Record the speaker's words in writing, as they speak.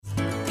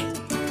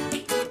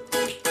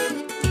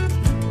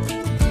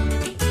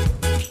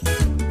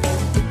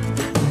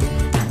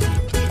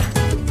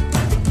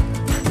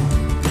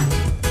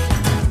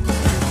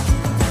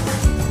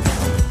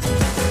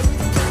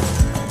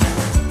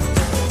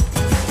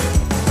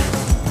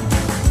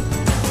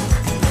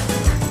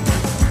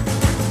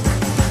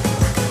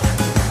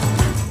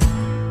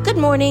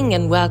morning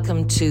and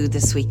welcome to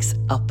this week's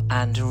Up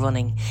and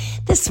Running.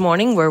 This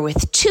morning we're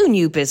with two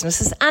new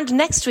businesses, and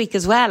next week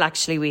as well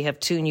actually we have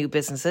two new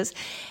businesses.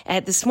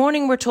 This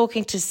morning we're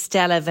talking to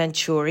Stella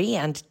Venturi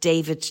and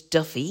David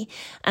Duffy,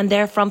 and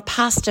they're from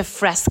Pasta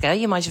Fresca.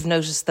 You might have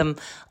noticed them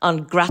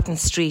on Grattan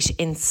Street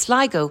in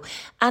Sligo.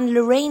 And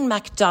Lorraine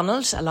Mc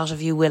Donald, a lot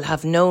of you will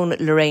have known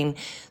Lorraine,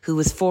 who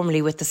was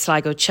formerly with the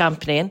Sligo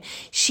Champion.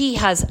 She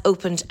has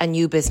opened a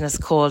new business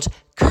called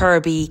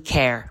Kirby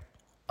Care.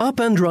 Up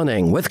and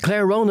Running with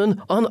Claire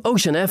Ronan on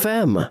Ocean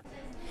FM.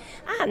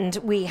 And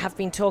we have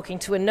been talking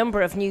to a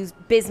number of new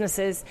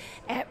businesses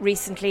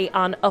recently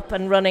on Up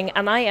and Running,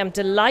 and I am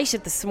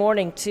delighted this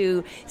morning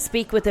to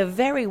speak with a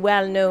very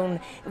well-known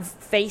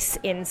face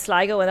in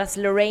Sligo, and that's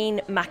Lorraine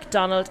Mc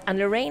Donald. And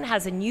Lorraine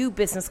has a new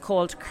business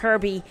called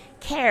Kirby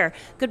Care.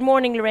 Good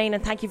morning, Lorraine,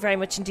 and thank you very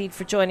much indeed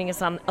for joining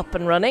us on Up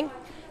and Running.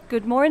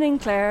 Good morning,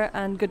 Claire,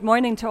 and good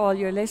morning to all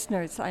your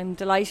listeners. I'm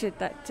delighted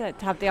to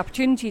have the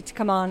opportunity to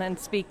come on and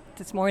speak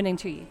this morning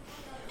to you.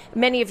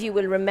 Many of you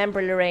will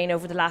remember Lorraine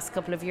over the last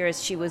couple of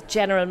years. She was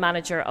General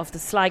Manager of the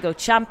Sligo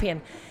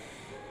Champion.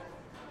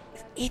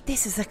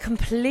 This is a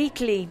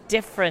completely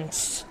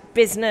different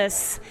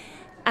business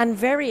and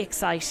very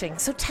exciting.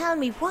 So tell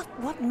me,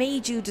 what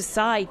made you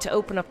decide to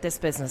open up this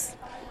business?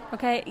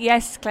 Okay,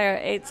 yes, Claire,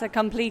 it's a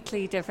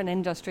completely different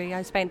industry.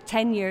 I spent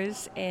 10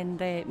 years in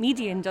the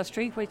media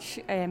industry, which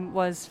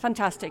was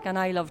fantastic, and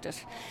I loved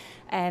it.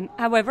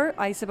 However,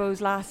 I suppose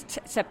last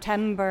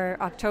September,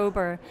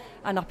 October,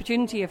 an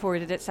opportunity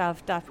afforded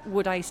itself that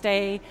would I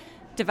stay,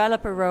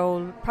 develop a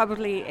role,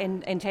 probably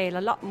entail a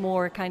lot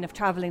more kind of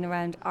travelling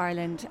around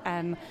Ireland,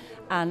 and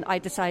I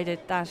decided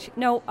that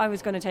no, I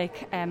was going to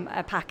take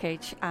a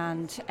package,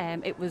 and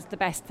it was the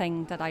best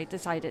thing that I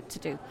decided to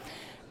do.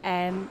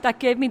 That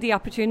gave me the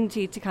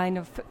opportunity to kind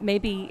of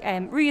maybe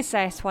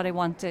reassess what I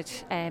wanted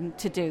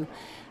to do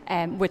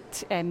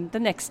with the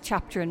next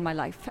chapter in my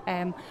life.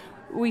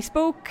 We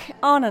spoke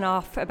on and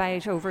off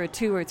about over a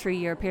 2 or 3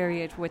 year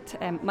period with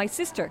my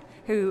sister,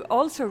 who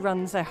also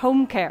runs a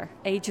home care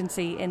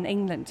agency in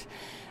England.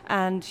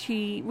 And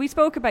we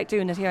spoke about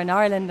doing it here in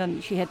Ireland,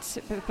 and she had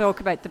spoke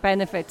about the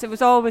benefits. It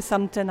was always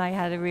something I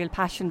had a real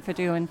passion for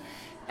doing,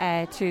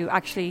 to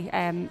actually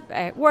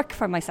work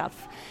for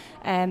myself.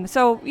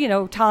 So, you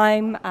know,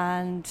 time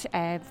and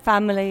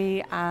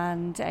family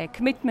and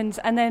commitments,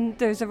 and then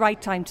there's a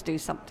right time to do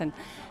something.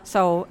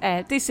 So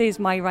this is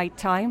my right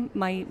time.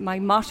 My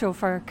motto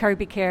for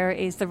Kirby Care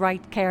is the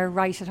right care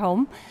right at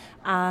home,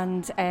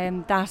 and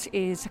that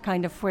is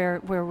kind of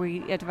where we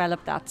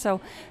developed that.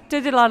 So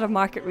did a lot of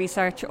market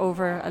research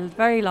over a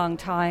very long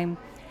time,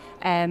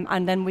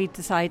 and then we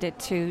decided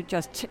to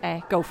just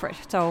go for it.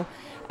 So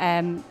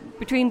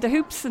between the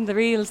hoops and the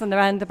reels and the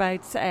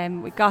roundabouts,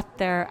 we got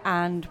there,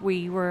 and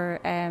we were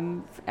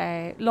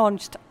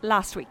launched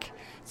last week.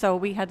 So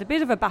we had a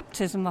bit of a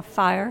baptism of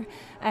fire.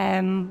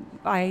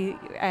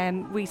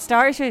 We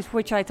started,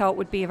 which I thought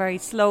would be a very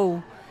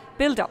slow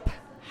build-up.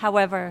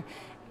 However,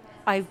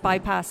 I've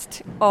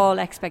bypassed all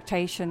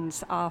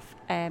expectations of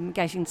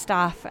getting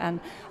staff, and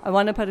I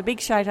want to put a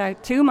big shout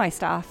out to my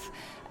staff.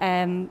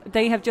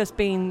 They have just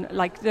been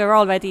they're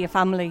already a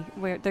family.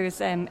 Where there's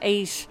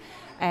 8.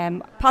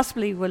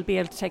 Possibly we'll be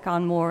able to take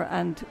on more,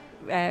 and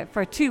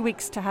for 2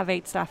 weeks to have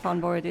 8 staff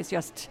on board is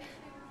just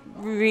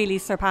really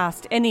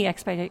surpassed any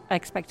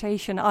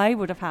expectation I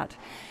would have had,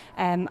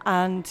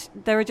 and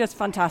they're just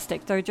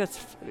fantastic. They're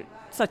just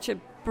such a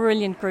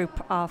brilliant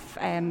group of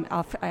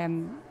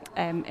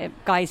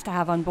guys to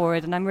have on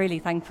board, and I'm really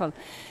thankful.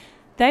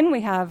 Then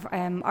we have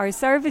our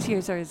service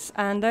users,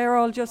 and they're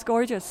all just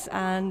gorgeous,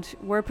 and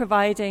we're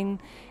providing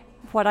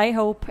what I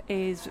hope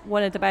is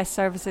one of the best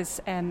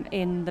services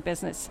in the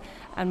business.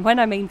 And when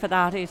I mean for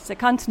that, it's a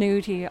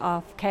continuity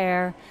of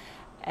care,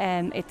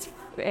 it's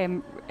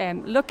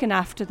looking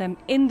after them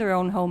in their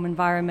own home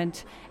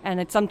environment, and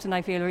it's something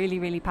I feel really,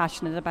 really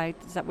passionate about,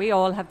 is that we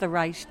all have the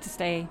right to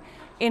stay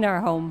in our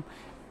home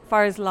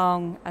for as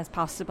long as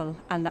possible,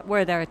 and that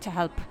we're there to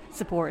help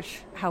support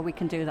how we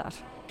can do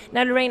that.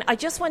 Now, Lorraine, I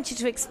just want you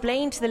to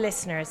explain to the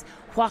listeners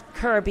what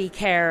Kirby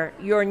Care,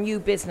 your new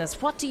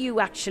business, what do you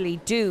actually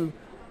do?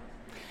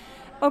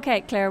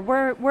 Okay, Claire,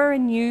 we're a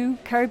new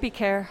Kirby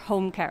Care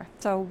home care.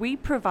 So we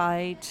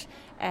provide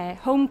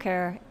home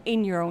care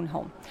in your own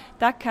home.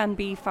 That can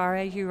be for,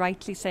 as you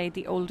rightly say,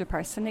 the older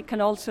person. It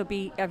can also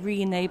be a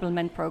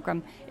re-enablement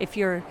program if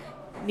you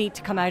need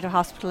to come out of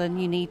hospital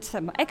and you need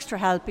some extra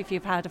help if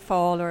you've had a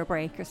fall or a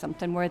break or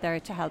something. We're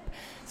there to help.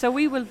 So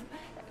we will,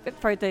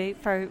 for the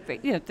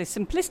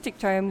simplistic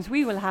terms,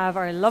 we will have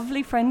our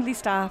lovely friendly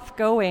staff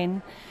go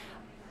in.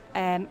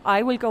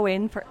 I will go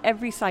in for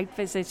every site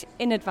visit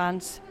in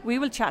advance. We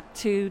will chat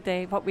to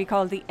what we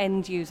call the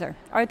end user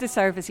or the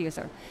service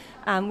user.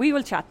 We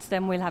will chat to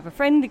them. We'll have a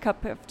friendly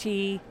cup of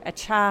tea, a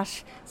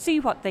chat, see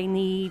what they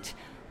need,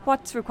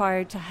 what's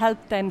required to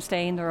help them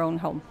stay in their own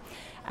home.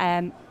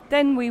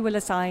 Then we will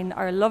assign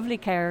our lovely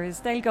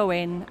carers. They'll go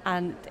in,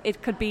 and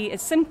it could be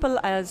as simple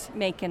as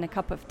making a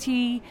cup of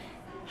tea,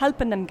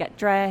 helping them get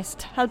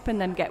dressed, helping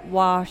them get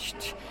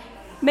washed,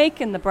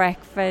 making the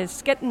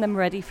breakfast, getting them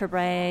ready for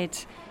bed,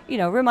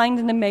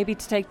 reminding them maybe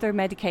to take their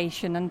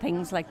medication and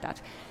things like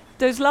that.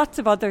 There's lots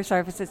of other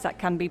services that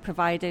can be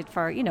provided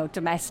for,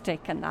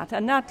 domestic and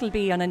that'll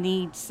be on a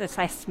needs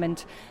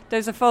assessment.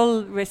 There's a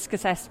full risk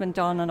assessment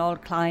done on all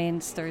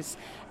clients. There's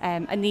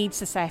a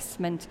needs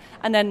assessment,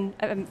 and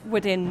then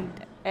within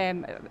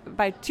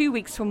about 2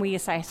 weeks when we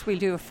assess, we'll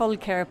do a full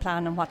care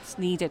plan on what's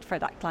needed for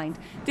that client.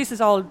 This is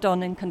all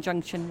done in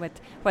conjunction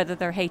with whether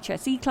they're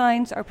HSE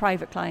clients or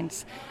private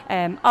clients.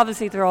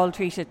 Obviously, they're all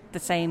treated the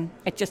same.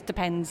 It just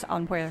depends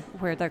on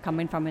where they're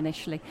coming from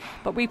initially.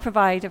 But we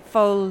provide a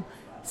full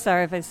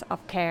service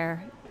of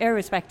care,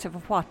 irrespective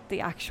of what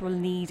the actual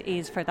need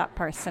is for that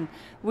person.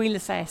 We'll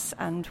assess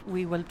and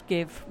we will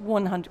give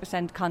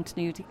 100%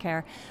 continuity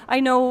care. I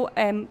know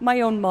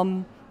my own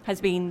mum has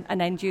been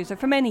an end user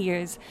for many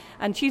years,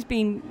 and she's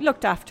been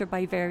looked after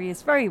by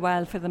various very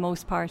well for the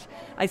most part.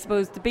 I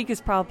suppose the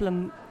biggest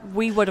problem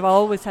we would have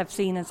always have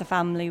seen as a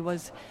family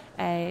was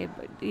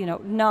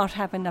not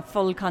having a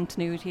full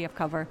continuity of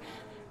cover,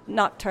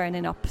 not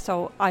turning up.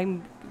 So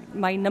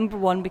my number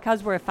one,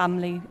 because we're a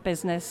family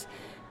business,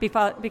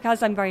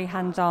 because I'm very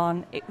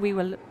hands-on, we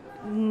will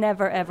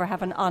never ever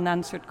have an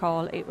unanswered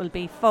call. It will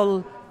be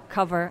full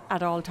cover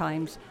at all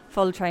times,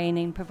 full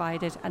training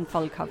provided and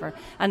full cover.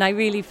 And I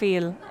really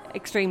feel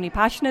extremely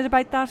passionate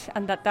about that,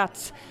 and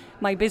that's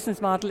my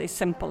business model is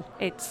simple.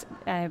 It's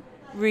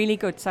really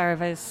good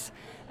service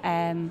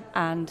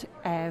and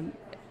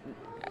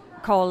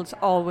calls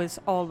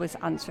always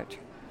answered.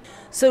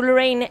 So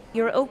Lorraine,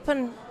 you're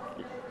open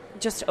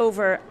just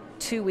over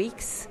 2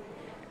 weeks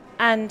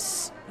and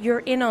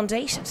you're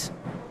inundated.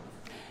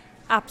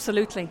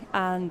 Absolutely,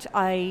 and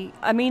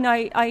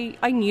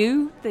I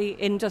knew the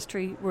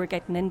industry we're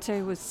getting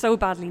into was so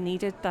badly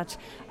needed that,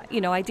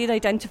 I did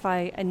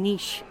identify a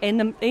niche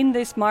in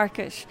this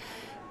market,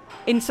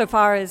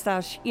 insofar as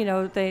that,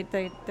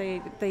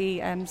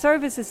 the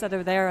services that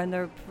are there, and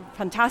they're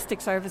fantastic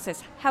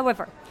services.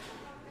 However,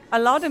 a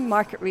lot of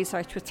market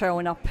research was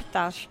throwing up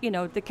that,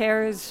 the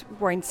carers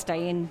weren't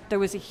staying. There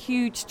was a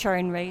huge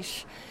churn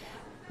rate.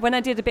 When I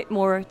did a bit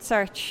more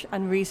search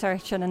and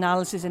research and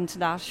analysis into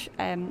that,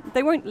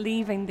 they weren't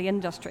leaving the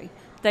industry.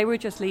 They were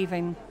just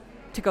leaving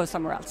to go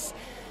somewhere else.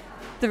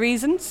 The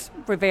reasons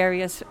were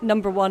various.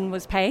 Number one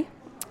was pay.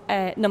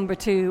 Number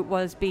two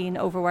was being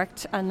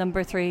overworked. And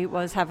number three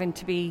was having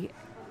to be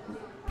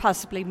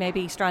possibly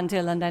maybe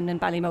Strandhill and then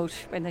in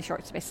Ballymote in a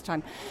short space of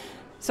time.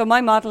 So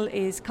my model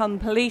is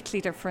completely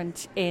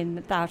different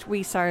in that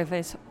we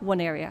service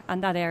one area,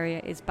 and that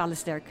area is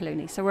Ballysadare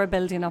Colony. So we're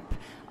building up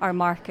our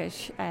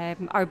market.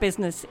 Our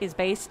business is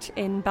based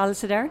in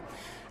Ballysadare,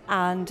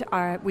 and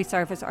we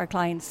service our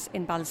clients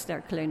in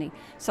Ballysadare Colony.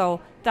 So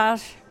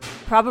that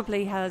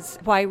probably has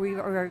why we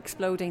are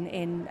exploding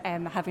in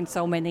having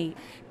so many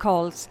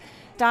calls.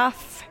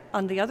 Staff,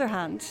 on the other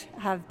hand,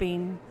 have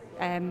been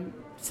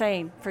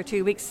saying for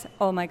 2 weeks,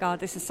 oh my God,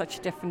 this is such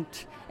a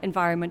different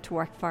environment to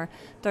work for.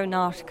 They're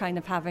not kind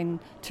of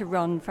having to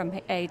run from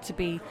A to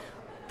B.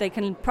 They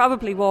can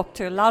probably walk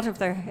to a lot of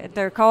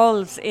their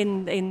calls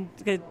in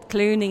the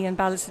Clooney and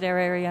Ballysadare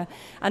area,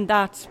 and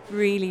that's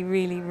really,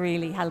 really,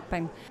 really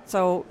helping.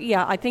 So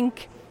yeah, I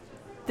think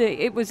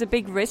it was a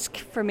big risk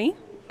for me.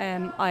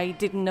 I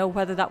didn't know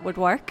whether that would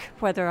work,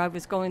 whether I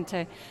was going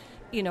to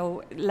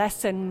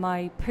lessen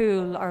my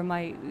pool or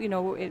my,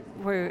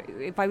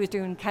 if I was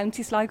doing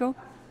County Sligo,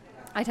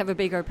 I'd have a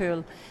bigger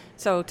pool.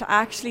 So to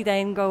actually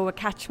then go a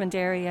catchment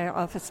area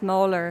of a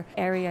smaller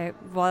area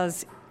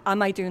was,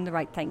 am I doing the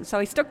right thing? So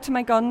I stuck to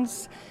my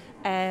guns.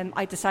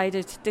 I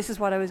decided this is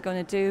what I was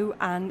going to do,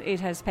 and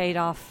it has paid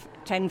off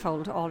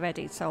tenfold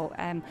already. So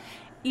I'm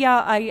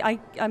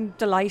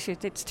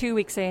delighted. It's 2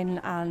 weeks in,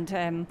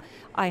 and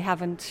I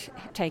haven't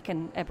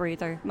taken a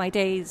breather. My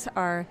days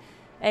are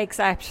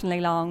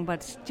exceptionally long,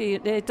 but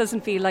it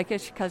doesn't feel like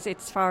it because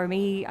it's for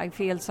me. I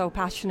feel so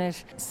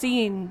passionate.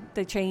 Seeing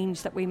the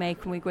change that we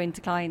make when we go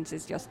into clients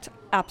is just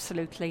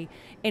absolutely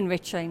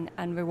enriching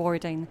and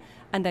rewarding,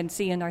 and then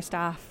seeing our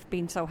staff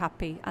being so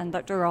happy and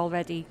that they're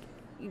already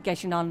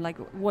getting on like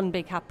one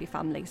big happy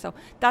family. So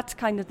that's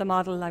kind of the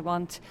model I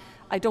want.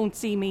 I don't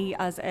see me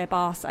as a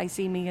boss. I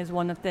see me as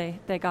one of the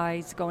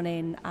guys going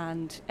in,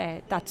 and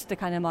that's the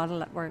kind of model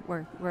that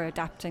we're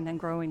adapting and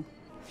growing.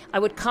 I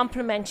would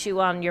compliment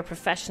you on your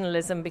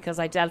professionalism, because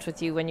I dealt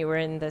with you when you were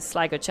in the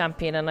Sligo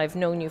Champion and I've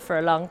known you for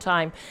a long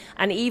time.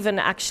 And even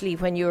actually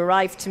when you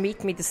arrived to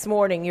meet me this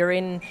morning, you're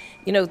in,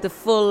 the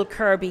full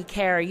Kirby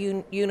Care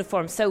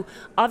uniform. So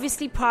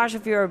obviously part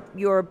of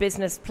your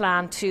business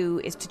plan too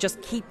is to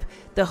just keep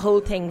the whole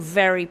thing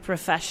very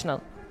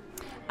professional.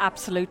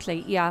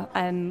 Absolutely, yeah.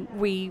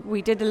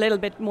 We did a little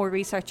bit more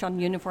research on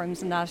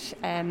uniforms and that,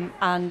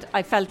 and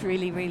I felt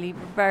really, really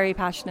very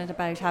passionate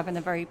about having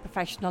a very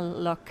professional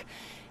look.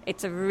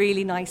 It's a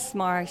really nice,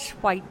 smart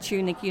white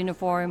tunic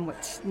uniform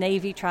with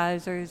navy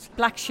trousers,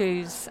 black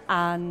shoes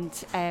and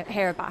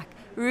hair back.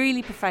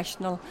 really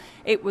professional.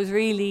 It was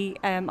really,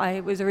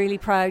 it was a really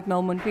proud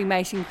moment. We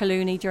met in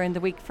Colooney during the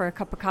week for a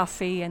cup of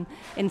coffee and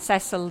in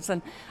Cecil's,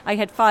 and I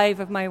had 5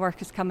 of my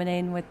workers coming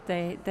in with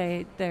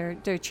their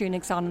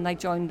tunics on, and I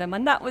joined them,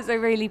 and that was a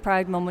really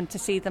proud moment to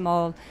see them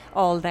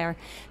all there.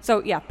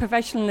 So yeah,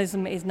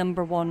 professionalism is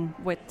number one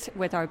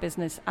with our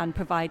business, and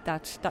provide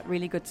that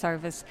really good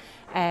service.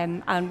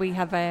 And we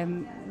have a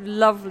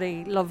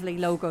lovely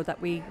logo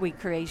that we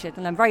created,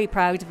 and I'm very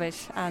proud of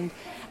it. And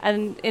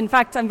in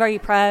fact, I'm very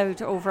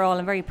proud overall.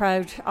 I'm very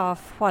proud of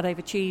what I've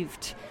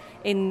achieved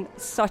in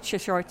such a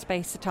short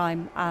space of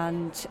time.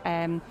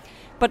 And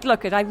but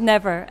look, I've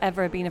never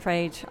ever been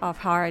afraid of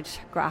hard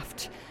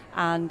graft,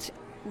 and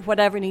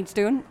whatever needs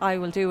doing, I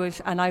will do it,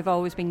 and I've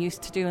always been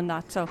used to doing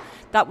that. So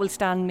that will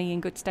stand me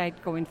in good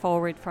stead going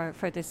forward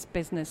for this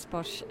business.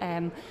 But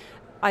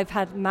I've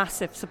had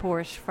massive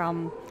support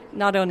from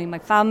not only my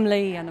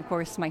family and of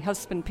course my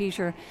husband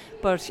Peter,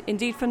 but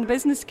indeed from the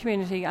business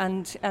community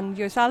and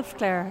yourself,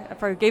 Claire,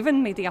 for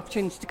giving me the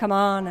opportunity to come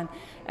on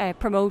and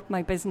promote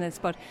my business.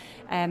 But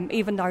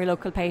even our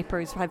local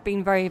papers have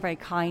been very, very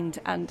kind,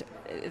 and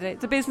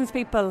the business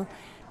people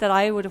that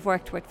I would have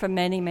worked with for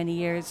many, many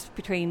years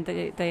between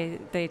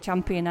the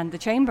Champion and the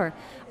Chamber,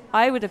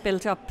 I would have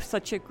built up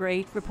such a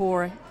great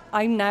rapport.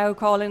 I'm now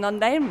calling on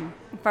them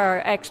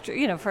for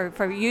extra,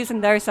 for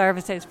using their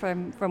services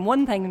from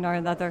one thing or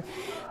another,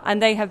 and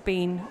they have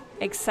been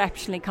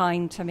exceptionally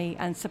kind to me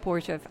and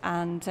supportive,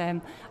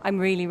 and I'm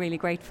really, really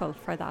grateful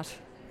for that.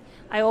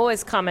 I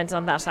always comment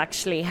on that,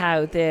 actually,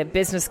 how the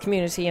business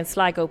community in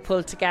Sligo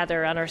pull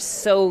together and are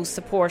so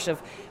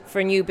supportive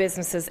for new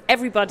businesses.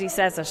 Everybody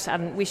says it,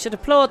 and we should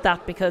applaud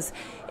that because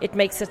it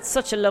makes it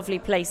such a lovely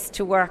place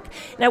to work.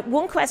 Now,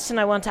 one question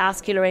I want to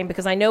ask you, Lorraine,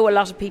 because I know a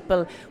lot of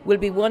people will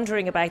be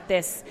wondering about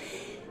this.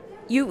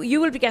 You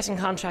will be getting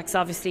contracts,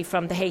 obviously,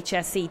 from the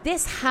HSE.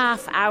 This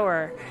half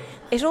hour,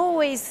 it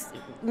always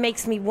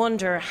makes me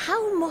wonder,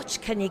 how much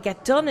can you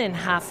get done in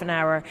half an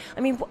hour?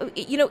 I mean,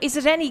 is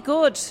it any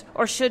good,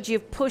 or should you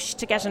push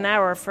to get an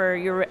hour for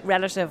your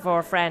relative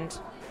or friend?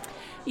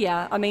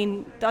 Yeah, I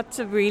mean, that's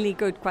a really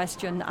good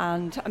question,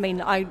 and I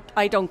mean,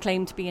 I don't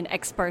claim to be an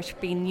expert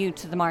being new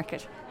to the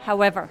market.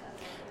 However,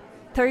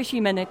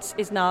 30 minutes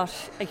is not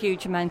a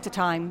huge amount of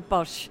time,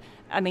 but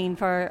I mean,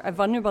 for a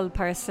vulnerable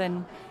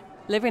person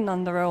living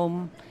on their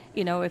own,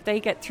 if they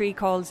get 3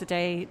 calls a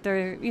day,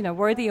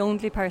 we're the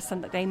only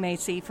person that they may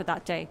see for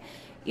that day.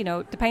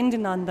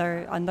 Depending on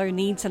their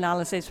needs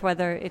analysis,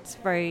 whether it's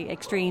very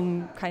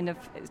extreme kind of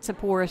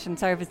support and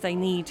service they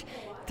need,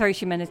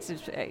 30 minutes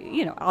is,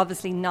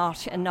 obviously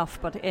not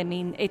enough, but I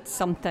mean, it's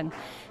something.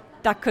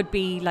 That could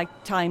be like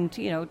time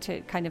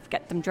to kind of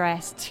get them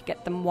dressed,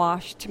 get them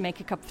washed, to make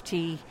a cup of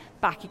tea,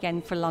 back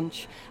again for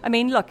lunch. I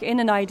mean, look, in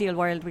an ideal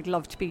world, we'd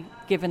love to be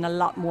given a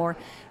lot more.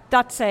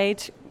 That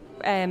said,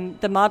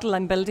 the model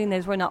I'm building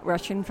is we're not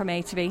rushing from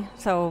A to B,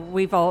 so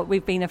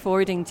we've been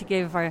affording to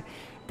give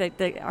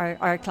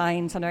our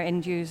clients and our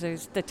end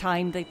users the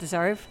time they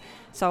deserve.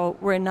 So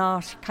we're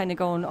not kind of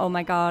going, oh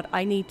my God,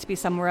 I need to be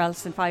somewhere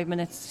else in 5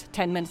 minutes,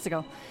 10 minutes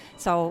ago.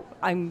 So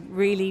I'm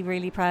really,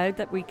 really proud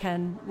that we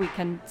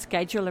can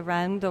schedule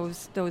around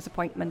those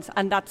appointments,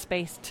 and that's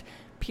based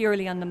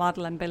purely on the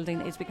model I'm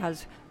building, is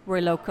because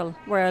we're local.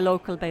 We're a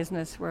local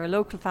business. We're a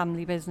local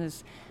family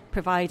business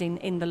providing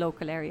in the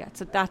local area.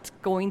 So that's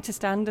going to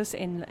stand us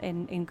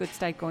in good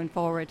stead going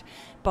forward.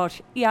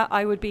 But yeah,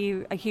 I would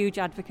be a huge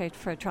advocate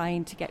for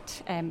trying to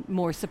get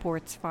more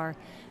supports for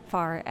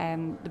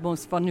the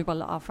most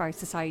vulnerable of our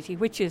society,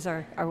 which is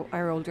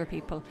our older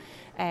people.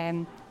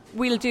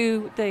 We'll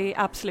do the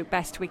absolute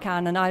best we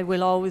can, and I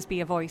will always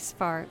be a voice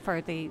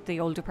for the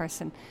older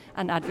person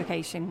and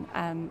advocating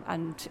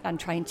and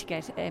trying to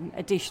get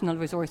additional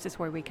resources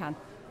where we can.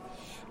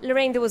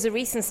 Lorraine, there was a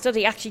recent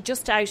study actually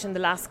just out in the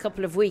last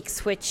couple of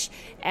weeks, which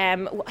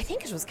I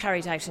think it was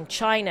carried out in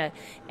China,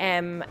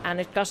 and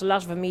it got a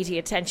lot of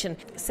immediate attention,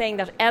 saying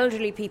that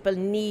elderly people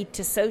need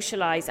to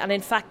socialise. And in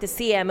fact, the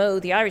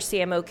Irish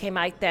CMO came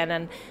out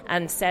then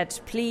and said,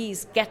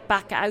 please get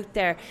back out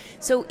there.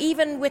 So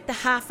even with the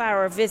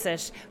half-hour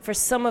visit for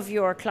some of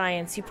your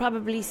clients, you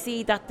probably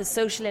see that the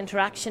social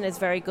interaction is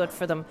very good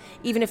for them,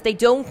 even if they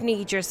don't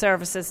need your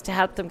services to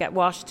help them get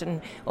washed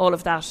and all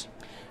of that.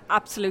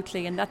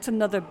 Absolutely, and that's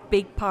another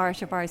big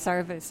part of our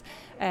service.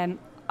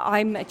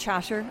 I'm a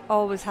chatter,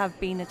 always have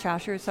been a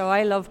chatter, so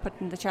I love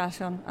putting the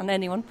chat on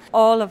anyone.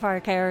 All of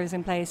our carers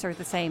in place are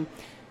the same.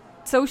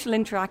 Social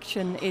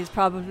interaction is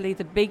probably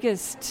the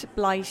biggest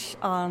blight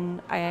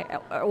on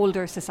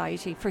older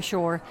society, for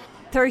sure.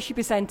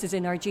 30% is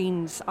in our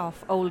genes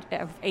of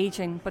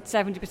ageing, but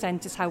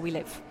 70% is how we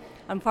live.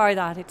 And for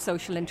that, it's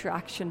social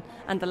interaction,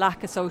 and the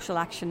lack of social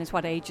action is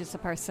what ages a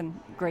person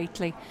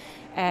greatly.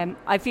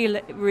 I feel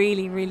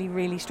really, really,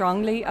 really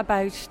strongly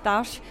about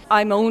that.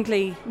 I'm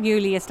only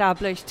newly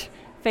established.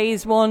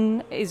 Phase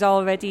 1 is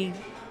already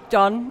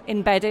done,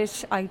 embedded.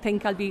 I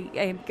think I'll be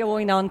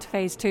going on to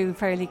phase 2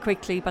 fairly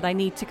quickly, but I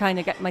need to kind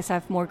of get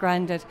myself more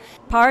grounded.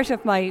 Part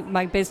of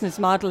my business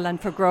model and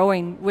for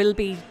growing will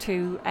be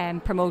to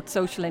promote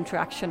social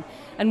interaction,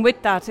 and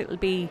with that it'll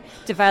be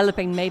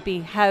developing maybe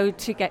how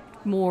to get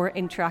more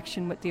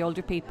interaction with the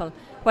older people,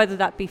 whether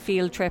that be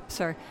field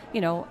trips or,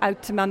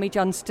 out to Mammy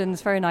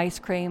Johnston's for an ice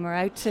cream, or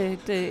out to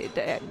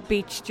the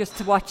beach just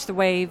to watch the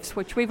waves,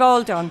 which we've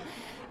all done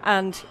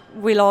and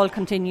we'll all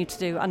continue to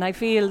do. And I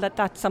feel that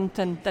that's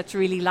something that's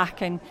really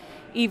lacking,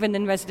 even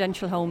in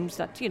residential homes,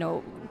 that,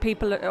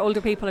 older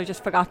people are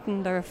just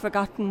forgotten. They're a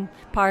forgotten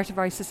part of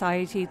our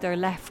society. They're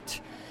left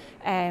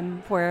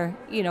where,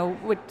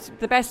 with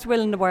the best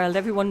will in the world,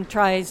 everyone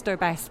tries their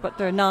best, but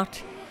they're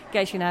not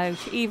getting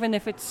out, even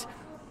if it's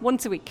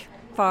once a week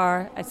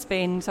for a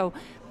spin. So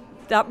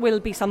that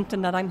will be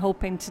something that I'm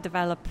hoping to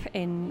develop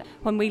in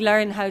when we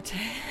learn how to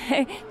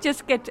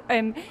just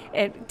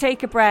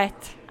take a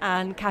breath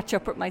and catch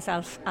up with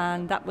myself,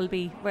 and that will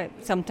be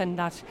something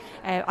that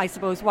I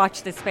suppose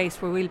watch this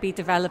space, where we'll be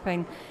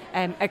developing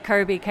a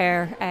Kirby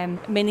Care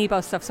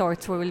minibus of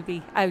sorts, where we'll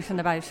be out and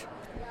about.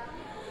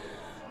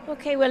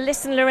 Okay, well,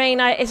 listen, Lorraine,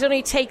 it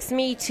only takes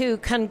me to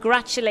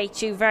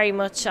congratulate you very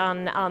much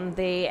on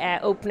the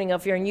opening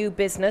of your new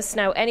business.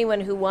 Now, anyone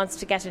who wants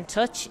to get in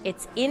touch,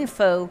 it's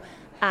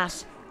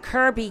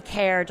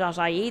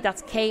info@kirbycare.ie.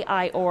 That's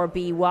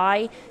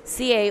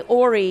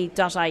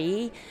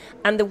KIRBYCAORE.ie.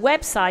 And the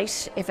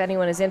website, if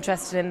anyone is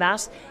interested in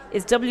that,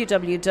 is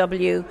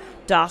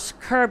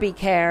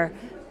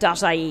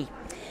www.kirbycare.ie.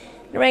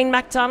 Lorraine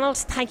Mc Donald,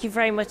 thank you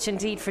very much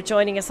indeed for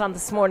joining us on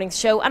this morning's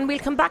show, and we'll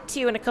come back to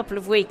you in a couple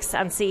of weeks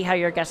and see how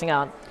you're getting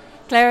on.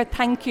 Claire,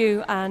 thank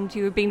you, and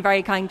you've been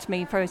very kind to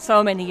me for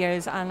so many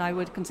years, and I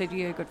would consider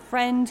you a good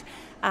friend.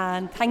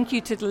 And thank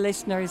you to the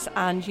listeners,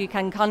 and you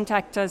can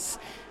contact us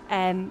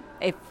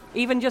if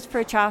even just for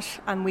a chat,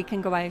 and we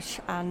can go out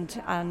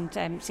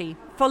and see.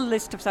 Full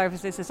list of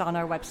services is on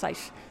our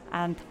website.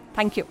 And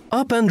thank you.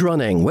 Up and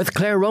Running with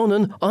Claire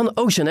Ronan on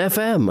Ocean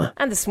FM.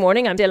 And this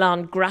morning I'm still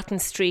on Grattan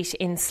Street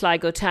in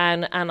Sligo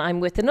Town, and I'm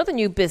with another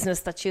new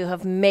business that you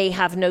may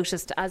have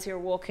noticed as you're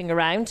walking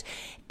around.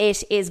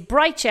 It is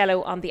bright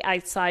yellow on the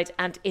outside,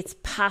 and it's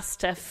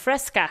Pasta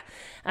Fresca.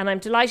 And I'm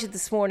delighted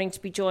this morning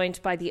to be joined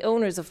by the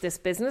owners of this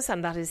business,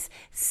 and that is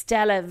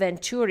Stella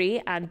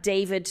Venturi and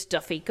David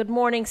Duffy. Good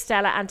morning,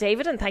 Stella and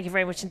David, and thank you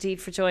very much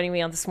indeed for joining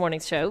me on this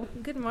morning's show.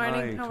 Good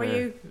morning. Hi, How Claire. are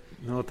you?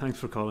 No, thanks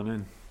for calling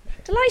in.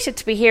 Delighted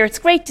to be here. It's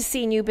great to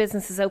see new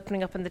businesses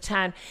opening up in the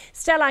town.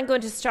 Stella, I'm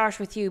going to start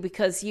with you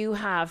because you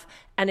have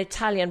an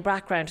Italian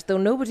background, though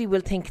nobody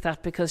will think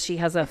that because she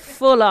has a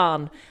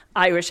full-on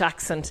Irish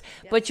accent.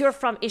 Yes. But you're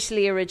from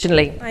Italy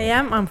originally. I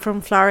am. I'm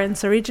from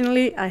Florence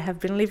originally. I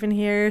have been living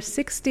here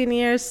 16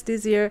 years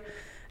this year.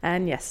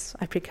 And yes,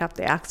 I pick up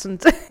the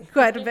accent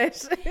quite a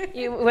bit.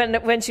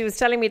 When she was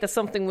telling me that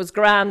something was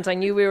grand, I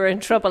knew we were in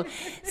trouble.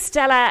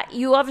 Stella,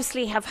 you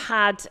obviously have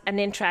had an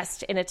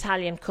interest in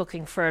Italian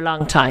cooking for a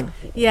long time.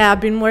 Yeah, I've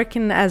been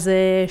working as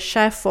a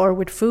chef or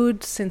with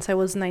food since I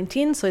was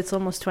 19, so it's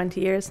almost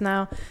 20 years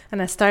now.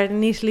 And I started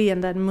in Italy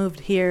and then moved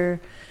here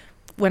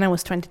when I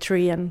was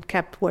 23 and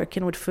kept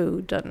working with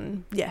food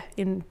and,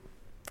 in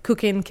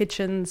cooking,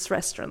 kitchens,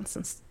 restaurants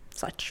and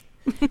such.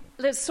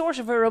 There's sort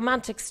of a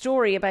romantic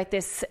story about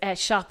this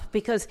shop,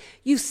 because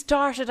you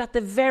started at the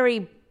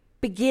very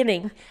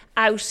beginning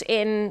out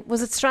in,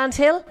 was it Strand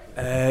Hill?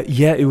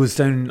 It was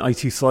down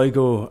IT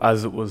Sligo,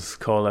 as it was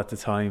called at the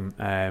time.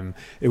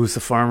 It was the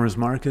farmers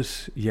market.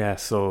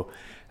 So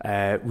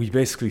we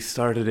basically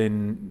started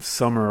in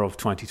summer of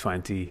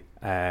 2020,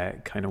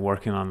 kind of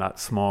working on that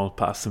small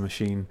pasta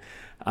machine.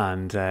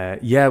 And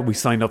we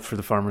signed up for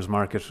the farmers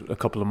market a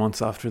couple of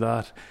months after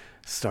that.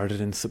 Started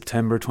in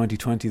September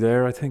 2020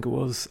 there, I think it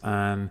was.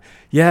 And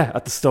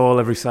at the stall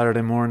every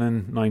Saturday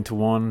morning, 9 to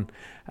 1.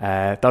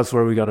 That's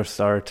where we got our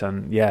start.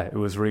 And it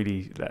was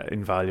really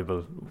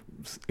invaluable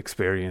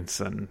experience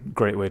and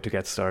great way to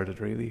get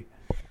started, really.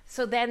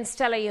 So then,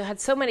 Stella, you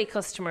had so many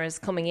customers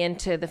coming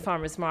into the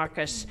farmers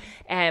market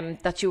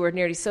that you were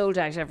nearly sold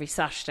out every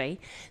Saturday.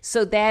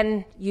 So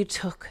then you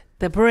took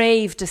the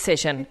brave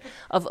decision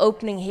of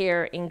opening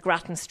here in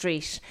Grattan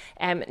Street.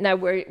 Now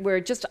we're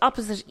just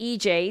opposite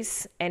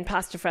EJ's in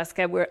Pasta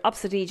Fresca. We're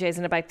opposite EJ's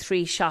and about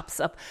 3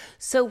 shops up.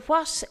 So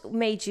what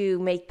made you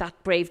make that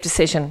brave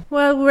decision?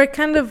 Well, we were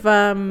kind of,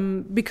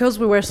 because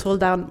we were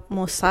sold out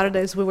most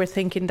Saturdays, we were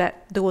thinking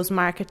that there was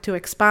market to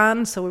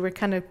expand. So we were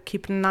kind of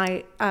keeping an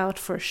eye out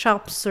for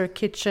shops or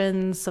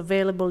kitchens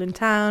available in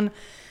town.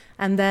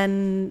 And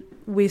then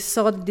we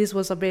saw that this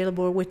was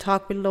available. We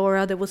talked with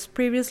Laura that was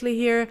previously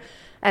here,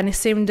 and it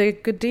seemed a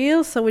good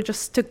deal, so we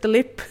just took the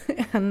leap,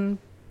 and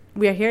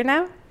we are here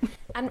now.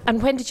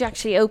 And when did you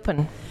actually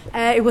open?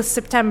 It was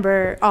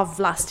September of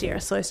last year,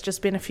 so it's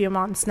just been a few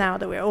months now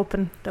that we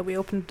opened the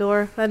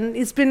door, and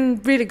it's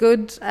been really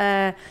good.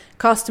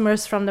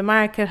 Customers from the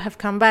market have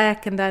come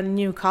back, and then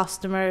new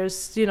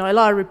customers. A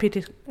lot of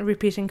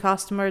repeating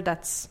customer.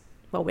 That's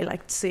what we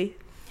like to see.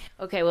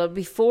 Okay, well,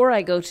 before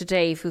I go to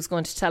Dave, who's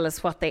going to tell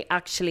us what they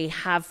actually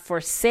have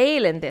for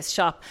sale in this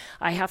shop,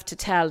 I have to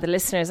tell the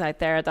listeners out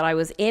there that I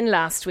was in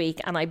last week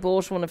and I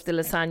bought one of the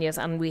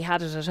lasagnas and we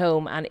had it at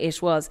home and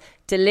it was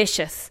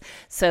delicious.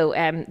 So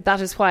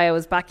that is why I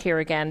was back here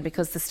again,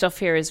 because the stuff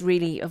here is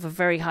really of a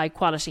very high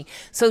quality.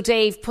 So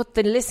Dave, put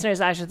the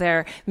listeners out of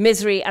their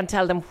misery and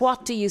tell them,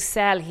 what do you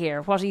sell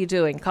here? What are you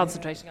doing,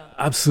 concentrating on?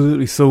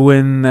 Absolutely. So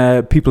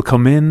when people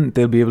come in,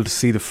 they'll be able to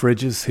see the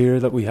fridges here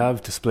that we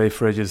have, display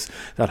fridges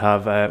that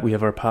have, we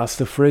have our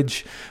pasta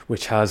fridge,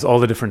 which has all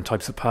the different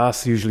types of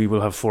pasta. Usually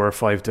we'll have 4 or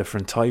 5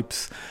 different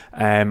types.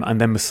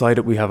 And then beside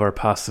it, we have our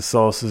pasta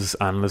sauces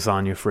and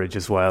lasagna fridge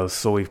as well.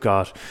 So we've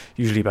got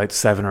usually about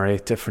 7 or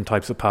 8 different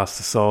types of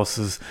pasta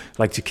sauces.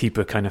 Like to keep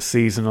it kind of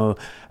seasonal,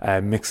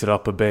 mix it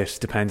up a bit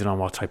depending on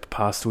what type of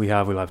pasta we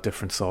have. We'll have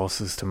different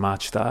sauces to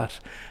match that.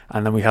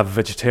 And then we have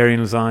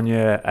vegetarian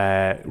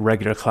lasagna,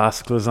 regular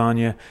classic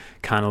lasagna,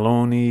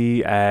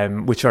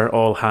 cannelloni, which are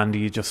all handy.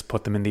 You just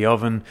put them in the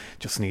oven,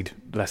 just need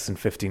less than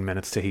 15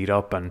 minutes to heat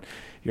up, and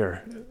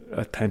your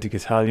authentic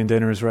Italian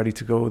dinner is ready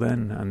to go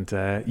then. And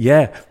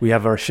we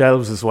have our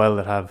shelves as well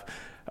that have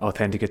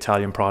authentic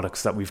Italian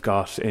products that we've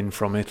got in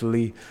from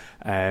Italy.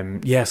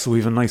 So we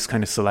have a nice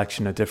kind of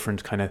selection of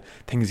different kind of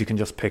things you can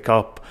just pick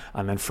up,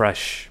 and then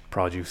fresh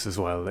produce as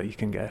well that you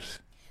can get.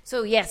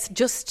 So yes,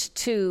 just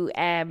to,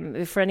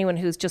 for anyone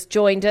who's just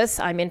joined us,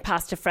 I'm in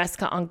Pasta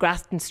Fresca on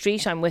Grattan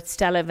Street. I'm with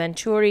Stella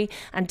Venturi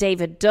and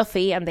David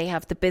Duffy, and they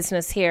have the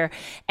business here.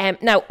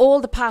 Now, all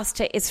the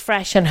pasta is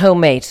fresh and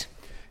homemade.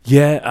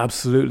 Yeah,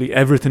 absolutely.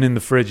 Everything in the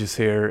fridges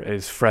here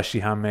is freshly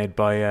handmade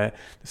by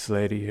this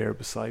lady here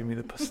beside me,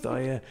 the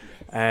pastaya.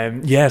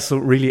 So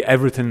really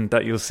everything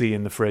that you'll see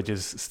in the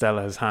fridges,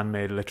 Stella has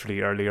handmade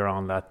literally earlier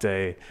on that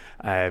day.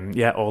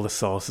 All the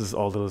sauces,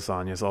 all the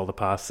lasagnas, all the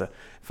pasta.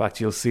 In fact,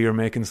 you'll see her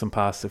making some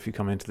pasta if you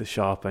come into the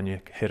shop and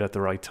you hit at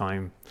the right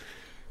time.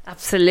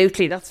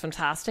 Absolutely, that's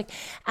fantastic.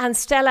 And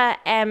Stella,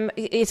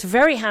 it's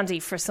very handy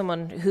for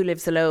someone who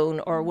lives alone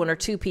or 1 or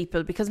 2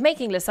 people, because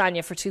making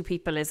lasagna for 2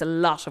 people is a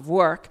lot of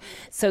work.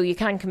 So you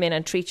can come in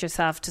and treat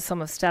yourself to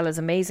some of Stella's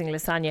amazing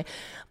lasagna.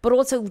 But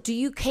also, do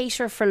you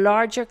cater for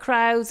larger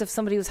crowds? If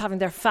somebody was having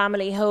their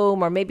family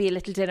home or maybe a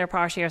little dinner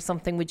party or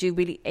something, would you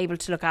be able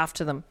to look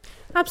after them?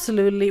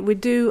 Absolutely. We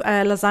do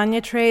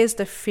lasagna trays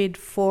that feed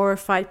 4 or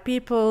 5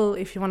 people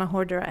if you want to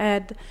order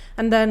ahead.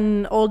 And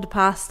then all the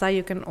pasta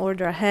you can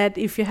order ahead.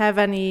 If you have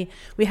any,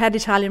 we had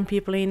Italian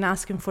people in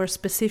asking for a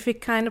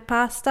specific kind of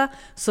pasta,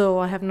 so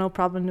I have no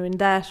problem doing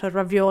that. Or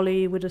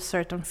ravioli with a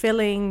certain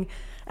filling.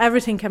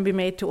 Everything can be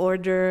made to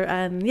order.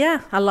 And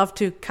I love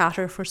to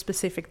cater for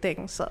specific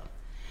things. So.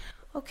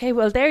 Okay,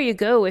 well, there you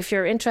go. If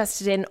you're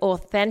interested in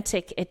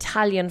authentic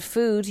Italian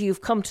food,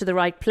 you've come to the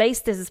right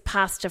place. This is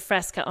Pasta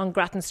Fresca on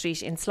Grattan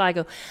Street in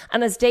Sligo.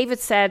 And as David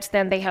said,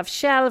 then they have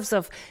shelves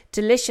of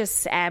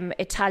delicious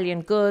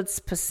Italian goods,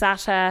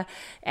 passata.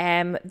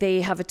 They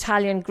have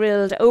Italian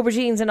grilled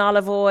aubergines in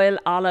olive oil,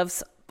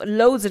 olives,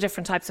 loads of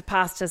different types of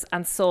pastas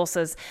and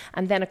sauces.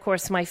 And then, of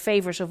course, my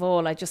favourite of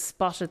all, I just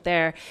spotted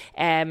there,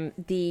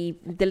 the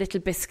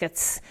little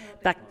biscuits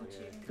that...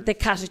 The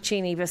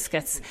cattuccini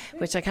biscuits,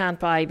 which I can't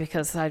buy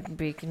because that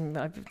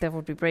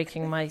would be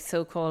breaking my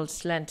so-called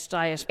Lent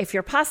diet. If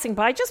you're passing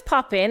by, just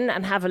pop in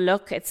and have a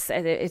look. It's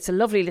a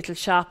lovely little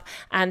shop,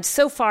 and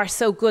so far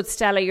so good.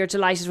 Stella, you're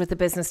delighted with the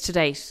business to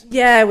date?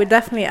 Yeah, we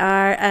definitely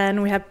are,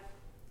 and we have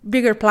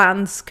bigger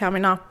plans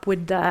coming up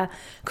with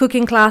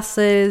cooking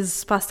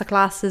classes, pasta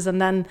classes,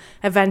 and then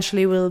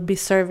eventually we'll be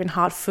serving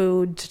hot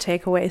food to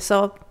take away.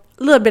 So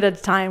a little bit at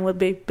a time, we'll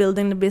be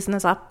building the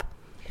business up.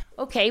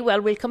 Okay, well,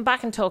 we'll come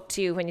back and talk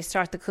to you when you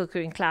start the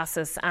cooking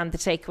classes and the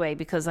takeaway,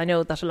 because I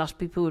know that a lot of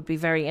people would be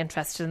very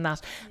interested in that,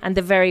 and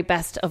the very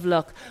best of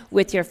luck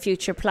with your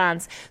future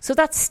plans. So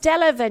that's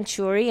Stella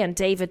Venturi and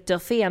David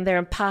Duffy, and they're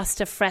in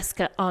Pasta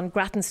Fresca on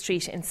Grattan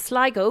Street in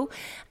Sligo,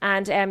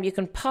 and you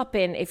can pop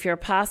in if you're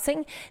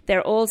passing.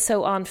 They're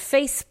also on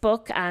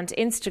Facebook and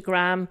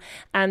Instagram,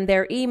 and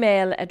their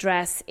email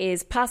address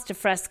is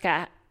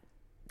pastafresca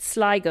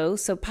Sligo,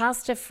 so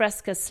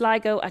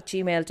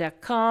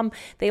pastafrescasligo@gmail.com.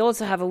 They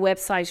also have a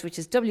website which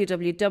is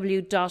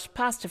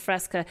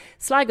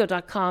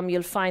www.pastafrescasligo.com.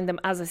 You'll find them,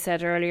 as I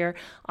said earlier,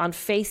 on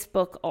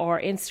Facebook or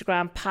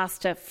Instagram,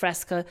 Pasta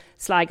Fresca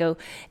Sligo.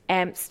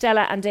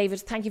 Stella and David,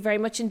 thank you very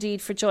much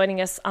indeed for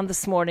joining us on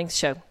this morning's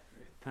show.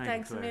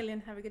 Thanks a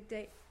million. Have a good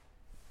day.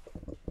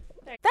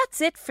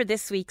 That's it for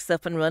this week's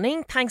Up and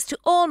Running. Thanks to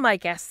all my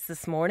guests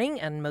this morning,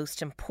 and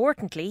most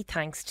importantly,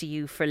 thanks to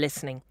you for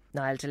listening.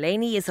 Niall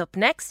Delaney is up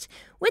next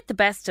with the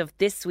best of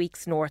this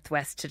week's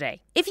Northwest Today.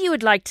 If you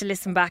would like to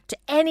listen back to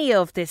any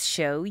of this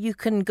show, you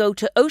can go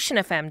to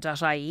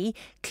oceanfm.ie,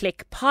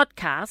 click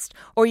podcast,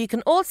 or you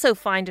can also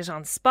find it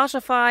on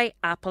Spotify,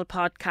 Apple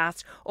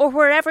Podcasts, or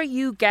wherever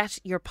you get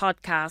your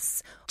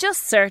podcasts.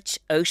 Just search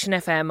Ocean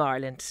FM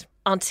Ireland.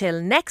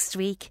 Until next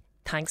week,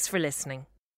 thanks for listening.